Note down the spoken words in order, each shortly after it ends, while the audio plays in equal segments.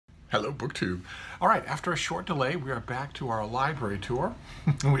Hello, BookTube. All right, after a short delay, we are back to our library tour.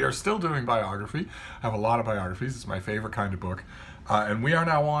 We are still doing biography. I have a lot of biographies. It's my favorite kind of book. And we are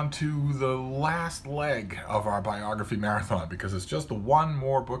now on to the last leg of our biography marathon because it's just the one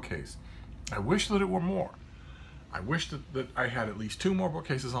more bookcase. I wish that it were more. I wish that I had at least two more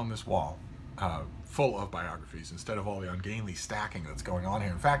bookcases on this wall full of biographies instead of all the ungainly stacking that's going on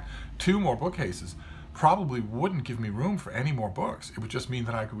here. In fact, two more bookcases probably wouldn't give me room for any more books. It would just mean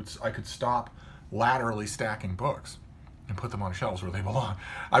that I could stop laterally stacking books and put them on shelves where they belong.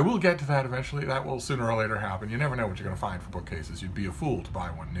 I will get to that eventually. That will sooner or later happen. You never know what you're going to find for bookcases. You'd be a fool to buy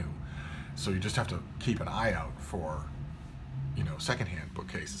one new. So you just have to keep an eye out for, secondhand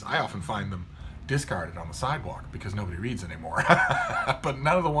bookcases. I often find them discarded on the sidewalk because nobody reads anymore. But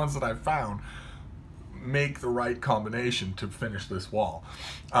none of the ones that I've found make the right combination to finish this wall.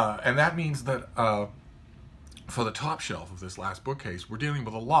 And that means that for the top shelf of this last bookcase, we're dealing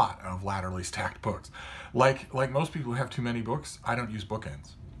with a lot of laterally stacked books. Like most people who have too many books, I don't use bookends.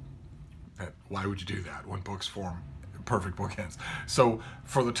 Why would you do that when books form perfect bookends? So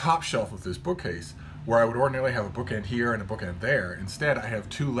for the top shelf of this bookcase, where I would ordinarily have a bookend here and a bookend there, instead I have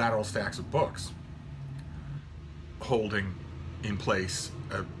two lateral stacks of books holding in place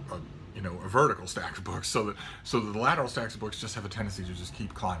a vertical stack of books, so that the lateral stacks of books just have a tendency to just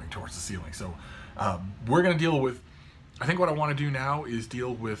keep climbing towards the ceiling. So we're going to deal with, I think what I want to do now is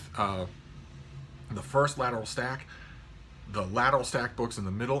deal with the first lateral stack, the lateral stack books in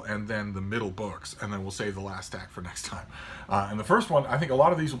the middle, and then the middle books, and then we'll save the last stack for next time. And the first one, I think a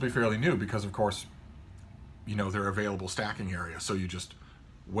lot of these will be fairly new because, of course, they're available stacking areas. So you just,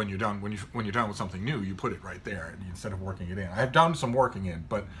 when you're done with something new, you put it right there instead of working it in. I have done some working in,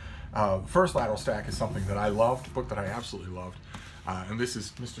 but the first lateral stack is something that I loved, a book that I absolutely loved, and this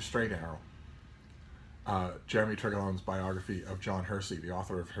is Mr. Straight Arrow, Jeremy Tregelon's biography of John Hersey, the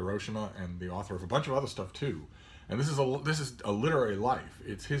author of Hiroshima and the author of a bunch of other stuff too. And this is a literary life.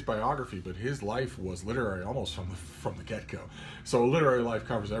 It's his biography, but his life was literary almost from the get-go. So a literary life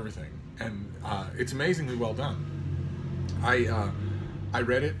covers everything, and it's amazingly well done. I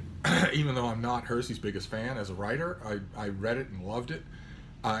read it, even though I'm not Hersey's biggest fan as a writer. I read it and loved it,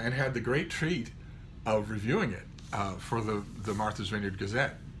 and had the great treat of reviewing it for the Martha's Vineyard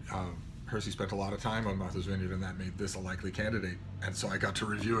Gazette. Hersey spent a lot of time on Martha's Vineyard, and that made this a likely candidate. And so I got to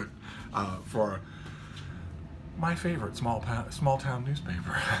review it for my favorite small town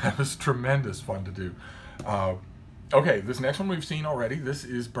newspaper. It was tremendous fun to do. Okay, this next one we've seen already. This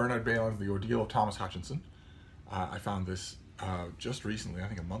is Bernard Bailyn's The Ordeal of Thomas Hutchinson. I found this just recently, I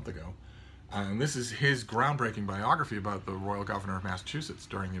think a month ago. And this is his groundbreaking biography about the Royal Governor of Massachusetts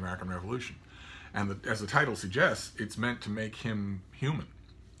during the American Revolution. And as the title suggests, it's meant to make him human.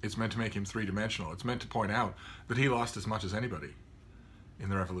 It's meant to make him three-dimensional. It's meant to point out that he lost as much as anybody in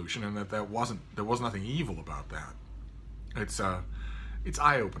the Revolution, and that there was nothing evil about that. It's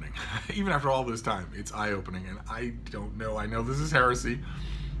eye-opening. Even after all this time, it's eye-opening. And I don't know. I know this is heresy,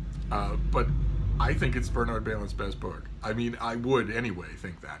 but I think it's Bernard Bailyn's best book. I mean, I would anyway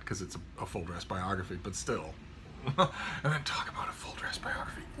think that because it's a full-dress biography, but still. And then talk about a full-dress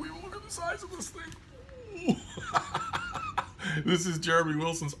biography. We will look at the size of this thing. This is Jeremy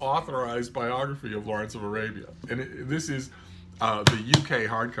Wilson's authorized biography of Lawrence of Arabia. And this is the UK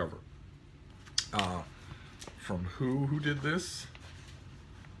hardcover. From who did this?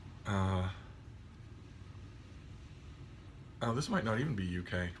 This might not even be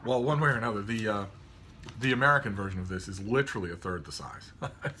UK. Well, one way or another, the American version of this is literally a third the size.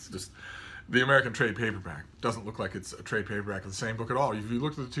 It's just the American trade paperback. Doesn't look like it's a trade paperback of the same book at all. If you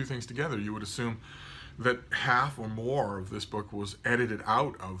looked at the two things together, you would assume that half or more of this book was edited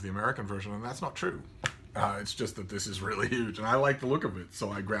out of the American version, and that's not true. It's just that this is really huge, and I like the look of it,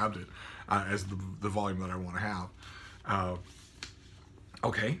 so I grabbed it as the volume that I want to have.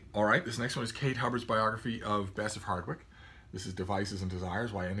 Okay, all right, this next one is Kate Hubbard's biography of Bess of Hardwick. This is Devices and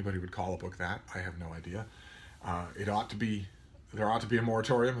Desires. Why anybody would call a book that, I have no idea. There ought to be a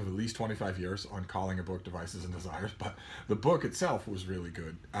moratorium of at least 25 years on calling a book Devices and Desires, but the book itself was really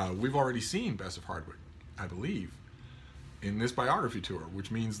good. We've already seen Bess of Hardwick, I believe, in this biography tour,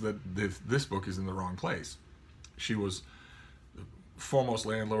 which means that this book is in the wrong place. She was the foremost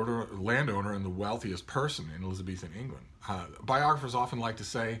landowner and the wealthiest person in Elizabethan England. Biographers often like to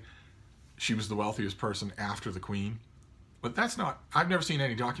say she was the wealthiest person after the Queen, but that's not, I've never seen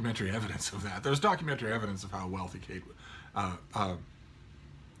any documentary evidence of that. There's documentary evidence of how wealthy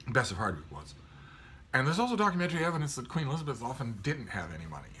Bess of Hardwick was. And there's also documentary evidence that Queen Elizabeth often didn't have any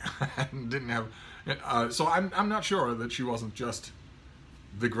money. Didn't have, so I'm not sure that she wasn't just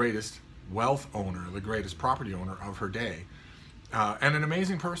the greatest wealth owner, the greatest property owner of her day. and an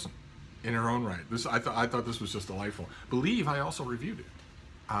amazing person in her own right. I thought this was just delightful. Believe I also reviewed it.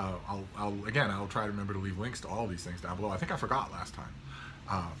 I'll try to remember to leave links to all these things down below. I think I forgot last time.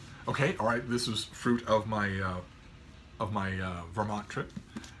 Okay, all right. This was fruit of my Vermont trip.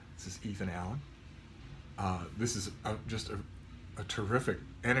 This is Ethan Allen. This is just a terrific,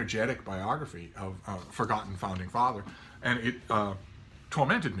 energetic biography of a forgotten founding father, and it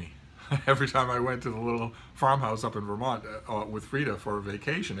tormented me every time I went to the little farmhouse up in Vermont with Frida for a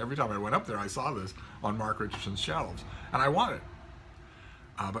vacation. Every time I went up there, I saw this on Mark Richardson's shelves, and I wanted it.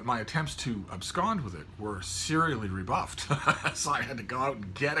 But my attempts to abscond with it were serially rebuffed, so I had to go out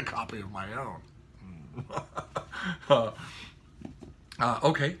and get a copy of my own.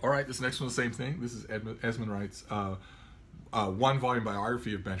 Okay, all right, this next one's the same thing. This is Esmond Wright's one-volume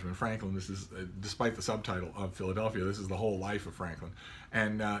biography of Benjamin Franklin. This is, despite the subtitle of Philadelphia, this is the whole life of Franklin.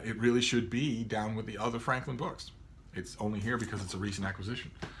 And it really should be down with the other Franklin books. It's only here because it's a recent acquisition.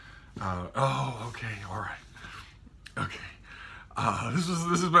 Okay, all right. Okay. This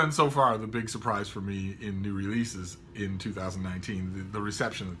has been so far the big surprise for me in new releases in 2019. The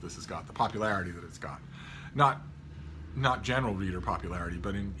reception that this has got, the popularity that it's got. Not general reader popularity,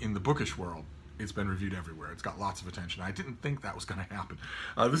 but in the bookish world, it's been reviewed everywhere. It's got lots of attention. I didn't think that was going to happen.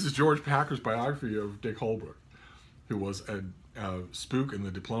 This is George Packer's biography of Dick Holbrook, who was a spook in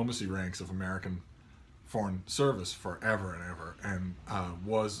the diplomacy ranks of American foreign service forever and ever, and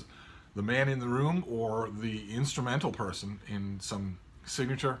was the man in the room or the instrumental person in some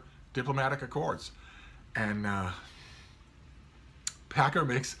signature diplomatic accords. And Packer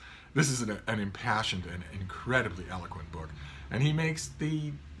makes, this is an impassioned and incredibly eloquent book, and he makes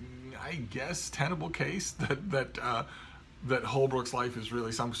the, I guess, tenable case that Holbrook's life is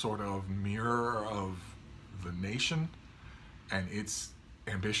really some sort of mirror of the nation and its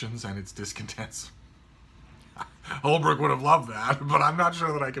ambitions and its discontents. Holbrook would have loved that, but I'm not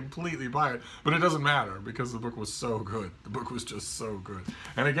sure that I completely buy it. But it doesn't matter because the book was so good. The book was just so good.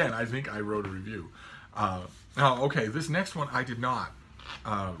 And again, I think I wrote a review. Okay, this next one I did not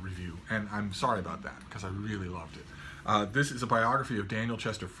review, and I'm sorry about that because I really loved it. This is a biography of Daniel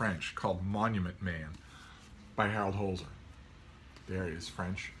Chester French called Monument Man by Harold Holzer. There is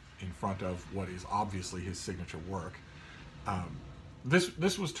French in front of what is obviously his signature work.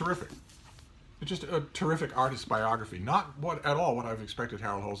 This was terrific. It's just a terrific artist biography. Not at all what I've expected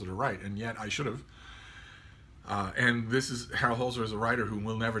Harold Holzer to write, and yet I should have. And this is, Harold Holzer is a writer who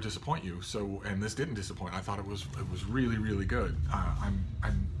will never disappoint you. So, and this didn't disappoint. I thought it was really, really good. I'm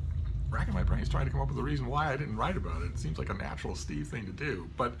racking my brains trying to come up with a reason why I didn't write about it. It seems like a natural Steve thing to do,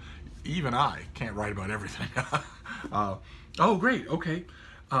 but even I can't write about everything. Oh, great. Okay.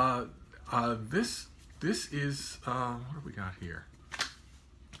 This is what have we got here?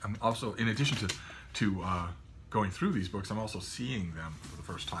 I'm also, in addition to going through these books, I'm also seeing them for the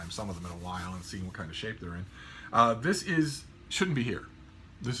first time, some of them in a while, and seeing what kind of shape they're in. This shouldn't be here.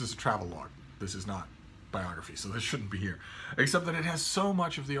 This is a travel log. This is not biography, so this shouldn't be here. Except that it has so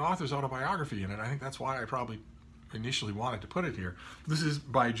much of the author's autobiography in it. I think that's why I probably initially wanted to put it here. This is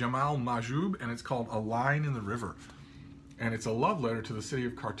by Jamal Majoub, and it's called A Line in the River. And it's a love letter to the city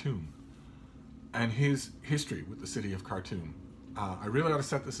of Khartoum and his history with the city of Khartoum. I really ought to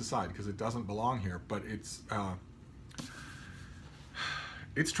set this aside because it doesn't belong here, but it's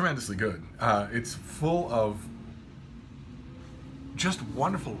tremendously good. It's full of just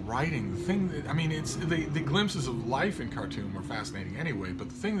wonderful writing. The thing that, I mean, it's the glimpses of life in Khartoum are fascinating anyway, but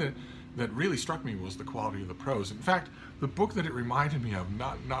the thing that really struck me was the quality of the prose. In fact, the book that it reminded me of,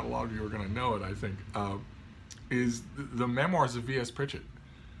 not a lot of you are going to know it, I think, is the memoirs of V.S. Pritchett,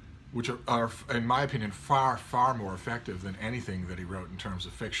 which are, in my opinion, far, far more effective than anything that he wrote in terms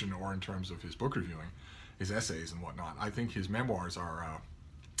of fiction or in terms of his book reviewing, his essays and whatnot. I think his memoirs are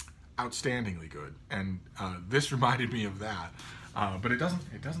outstandingly good, and this reminded me of that. But it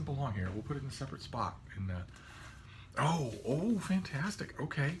doesn't belong here. We'll put it in a separate spot. Oh, fantastic.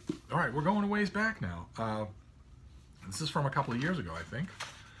 Okay, all right, we're going a ways back now. This is from a couple of years ago, I think.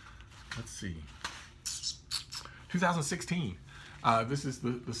 Let's see, 2016. This is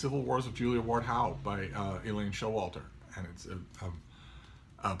the Civil Wars of Julia Ward Howe by Elaine Showalter, and it's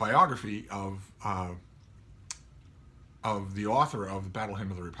a biography of the author of the Battle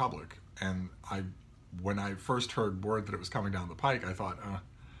Hymn of the Republic. And when I first heard word that it was coming down the pike, I thought,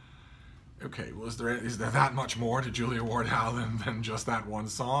 okay, well, is there that much more to Julia Ward Howe than just that one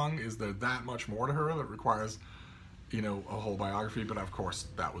song? Is there that much more to her that requires, a whole biography? But of course,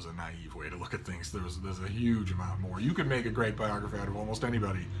 that was a naive way to look at things. There's a huge amount more. You could make a great biography out of almost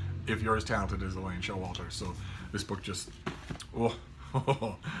anybody if you're as talented as Elaine Showalter. So this book just,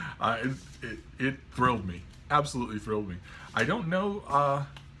 it thrilled me. absolutely thrilled me. I don't know, I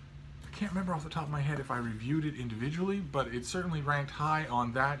can't remember off the top of my head if I reviewed it individually, but it certainly ranked high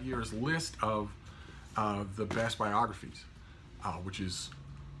on that year's list of the best biographies, which is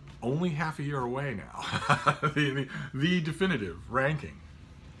only half a year away now. The definitive ranking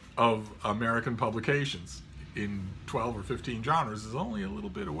of American publications in 12 or 15 genres is only a little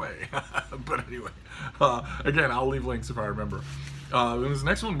bit away. But anyway, again, I'll leave links if I remember. This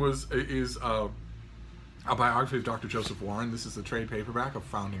next one is a biography of Dr. Joseph Warren. This is the trade paperback of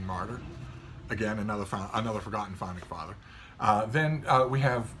Founding Martyr. Again, another forgotten founding father. Then we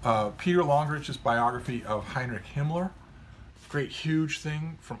have Peter Longerich's biography of Heinrich Himmler. Great, huge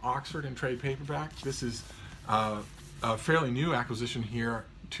thing from Oxford in trade paperback. This is a fairly new acquisition here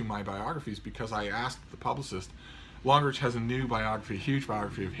to my biographies because I asked the publicist. Longerich has a new biography, a huge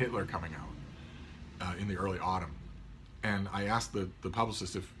biography of Hitler coming out in the early autumn. And I asked the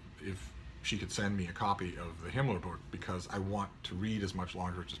publicist if she could send me a copy of the Himmler book because I want to read as much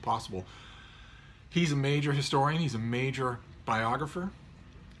Longerich as possible. He's a major historian, he's a major biographer,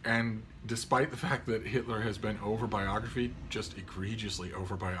 and despite the fact that Hitler has been over-biographied, just egregiously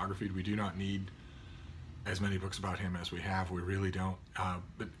over-biographied, we do not need as many books about him as we have. We really don't.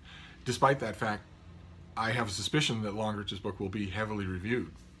 But despite that fact, I have a suspicion that Longerich's book will be heavily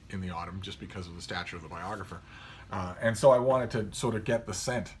reviewed in the autumn just because of the stature of the biographer. And so I wanted to sort of get the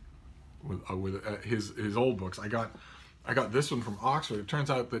scent with his old books. I got this one from Oxford. It turns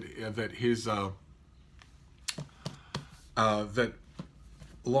out that his that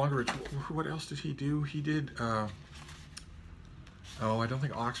Longerich, what else did he do? He did, I don't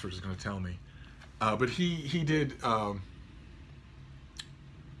think Oxford is going to tell me. But he did, I'm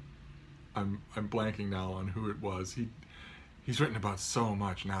blanking now on who it was. He's written about so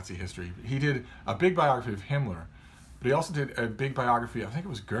much Nazi history. He did a big biography of Himmler, but he also did a big biography, I think it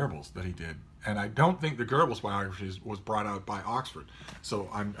was Goebbels that he did. And I don't think the Goebbels biography was brought out by Oxford. So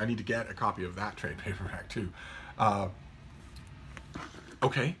I need to get a copy of that trade paperback too.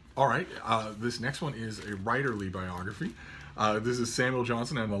 Okay, all right. This next one is a writerly biography. This is Samuel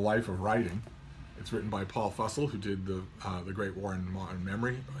Johnson and the Life of Writing. It's written by Paul Fussell, who did the Great War in Modern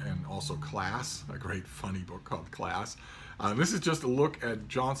Memory, and also Class, a great funny book called Class. This is just a look at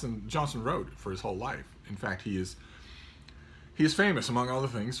Johnson wrote for his whole life. In fact, he is famous, among other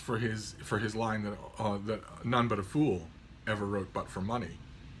things, for his line that none but a fool ever wrote but for money.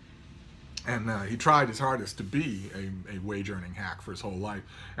 And he tried his hardest to be a wage-earning hack for his whole life.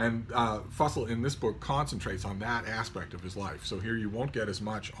 And Fussell, in this book, concentrates on that aspect of his life. So here you won't get as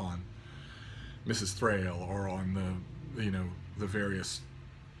much on Mrs. Thrale or on the various,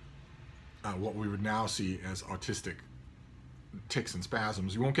 what we would now see as autistic tics and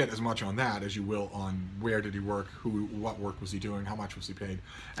spasms. You won't get as much on that as you will on where did he work, what work was he doing, how much was he paid.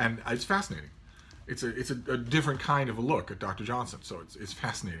 And it's fascinating. It's a different kind of a look at Dr. Johnson, so it's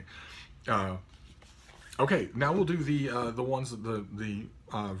fascinating. Okay, now we'll do the ones, the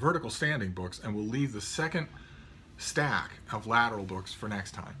vertical standing books, and we'll leave the second stack of lateral books for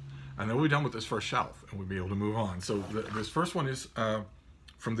next time. And then we'll be done with this first shelf, and we'll be able to move on. So this first one is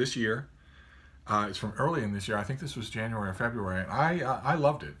from this year. It's from early in this year. I think this was January or February. And I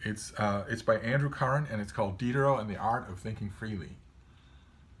loved it. It's by Andrew Curran, and it's called Diderot and the Art of Thinking Freely.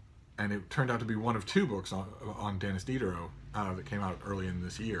 And it turned out to be one of two books on Denis Diderot that came out early in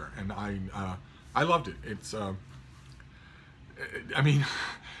this year, and I loved it. It's I mean,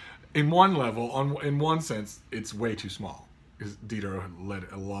 in one level, in one sense, it's way too small. Because Diderot had led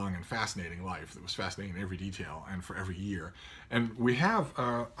a long and fascinating life that was fascinating in every detail and for every year. And we have,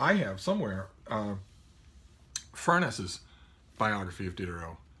 I have somewhere, Furness's biography of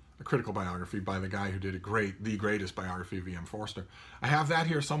Diderot, a critical biography by the guy who did the greatest biography of E.M. Forster. I have that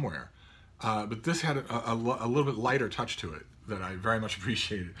here somewhere, but this had a little bit lighter touch to it that I very much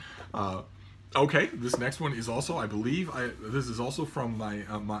appreciated. Okay, this next one is also, I believe, this is also from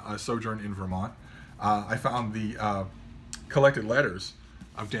my sojourn in Vermont. I found the collected letters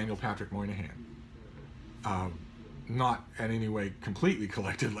of Daniel Patrick Moynihan. Not in any way completely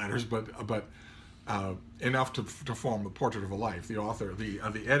collected letters, but enough to form the portrait of a life. The author, the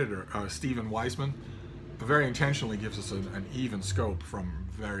editor, Stephen Weisman, very intentionally gives us an even scope from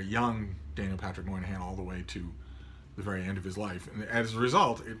very young Daniel Patrick Moynihan all the way to the very end of his life. And as a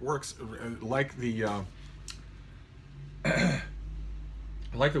result, it works like the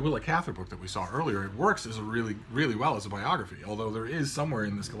like the Willa Cather book that we saw earlier. It works as really well as a biography, although there is somewhere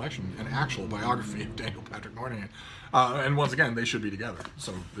in this collection an actual biography of Daniel Patrick Moynihan. And once again, they should be together.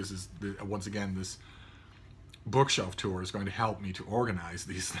 So this is, once again, this bookshelf tour is going to help me to organize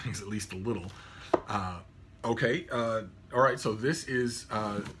these things at least a little. Okay, all right, so this is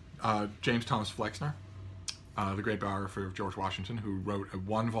James Thomas Flexner. the great biographer of George Washington, who wrote a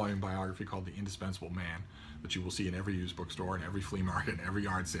one-volume biography called The Indispensable Man, that you will see in every used bookstore, and every flea market, and every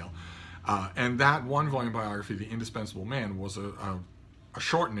yard sale. And that one-volume biography, The Indispensable Man, was a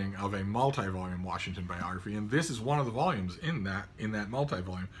shortening of a multi-volume Washington biography, and this is one of the volumes in that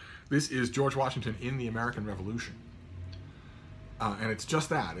multi-volume. This is George Washington in the American Revolution, and it's just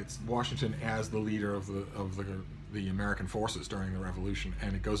that. It's Washington as the leader of the American forces during the Revolution,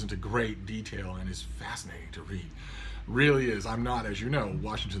 and it goes into great detail and is fascinating to read. Really is. I'm not, as you know,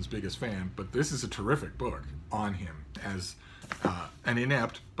 Washington's biggest fan, but this is a terrific book on him as an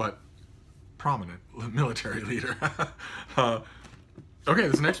inept but prominent military leader. Okay,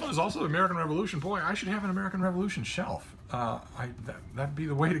 this next one is also American Revolution. Boy, I should have an American Revolution shelf. That'd be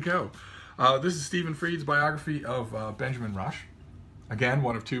the way to go. This is Stephen Fried's biography of Benjamin Rush. Again,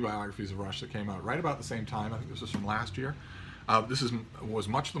 one of two biographies of Rush that came out right about the same time. I think this was from last year. This was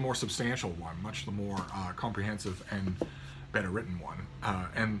much the more substantial one, much the more comprehensive and better written one.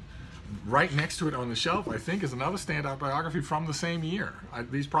 And right next to it on the shelf, I think, is another standout biography from the same year. I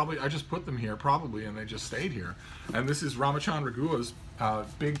just put them here probably, and they just stayed here. And this is Ramachandra Guha's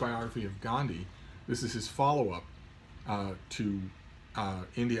big biography of Gandhi. This is his follow-up to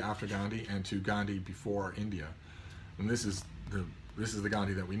India after Gandhi and to Gandhi before India. And this is the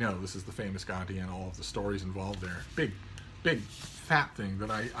Gandhi that we know. This is the famous Gandhi and all of the stories involved there. Big fat thing that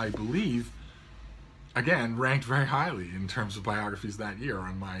I believe, again, ranked very highly in terms of biographies that year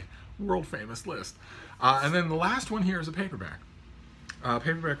on my world-famous list. And then the last one here is a paperback.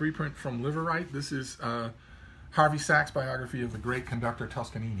 Paperback reprint from Longerich. This is Harvey Sachs' biography of the great conductor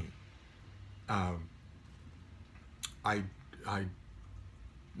Toscanini. I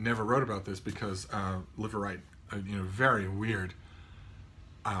never wrote about this because Longerich, very weird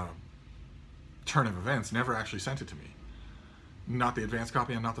turn of events, never actually sent it to me. Not the advanced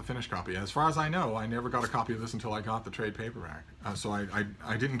copy and not the finished copy. As far as I know, I never got a copy of this until I got the trade paperback. So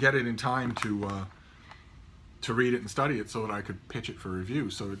I didn't get it in time to read it and study it so that I could pitch it for review.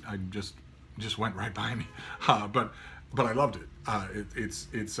 So I just went right by me. But I loved it.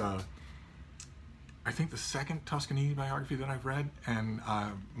 It's I think the second Toscanini biography that I've read, and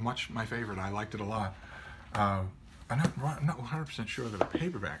much my favorite. I liked it a lot. I'm not 100% sure that a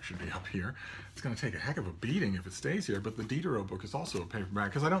paperback should be up here. It's going to take a heck of a beating if it stays here, but the Diderot book is also a paperback,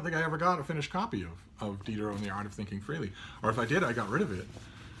 because I don't think I ever got a finished copy of Diderot and the Art of Thinking Freely. Or if I did, I got rid of it.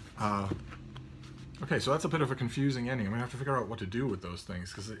 Okay, so that's a bit of a confusing ending. I'm going to have to figure out what to do with those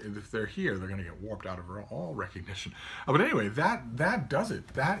things, because if they're here, they're going to get warped out of all recognition. But anyway, that does it.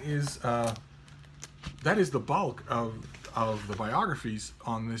 That is the bulk of the biographies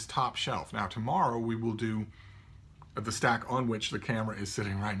on this top shelf. Now, tomorrow we will do the stack on which the camera is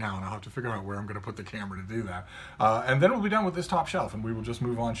sitting right now, and I'll have to figure out where I'm going to put the camera to do that. And then we'll be done with this top shelf, and we will just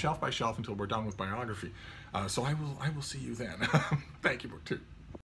move on shelf by shelf until we're done with biography. So I will see you then. Thank you, Book 2.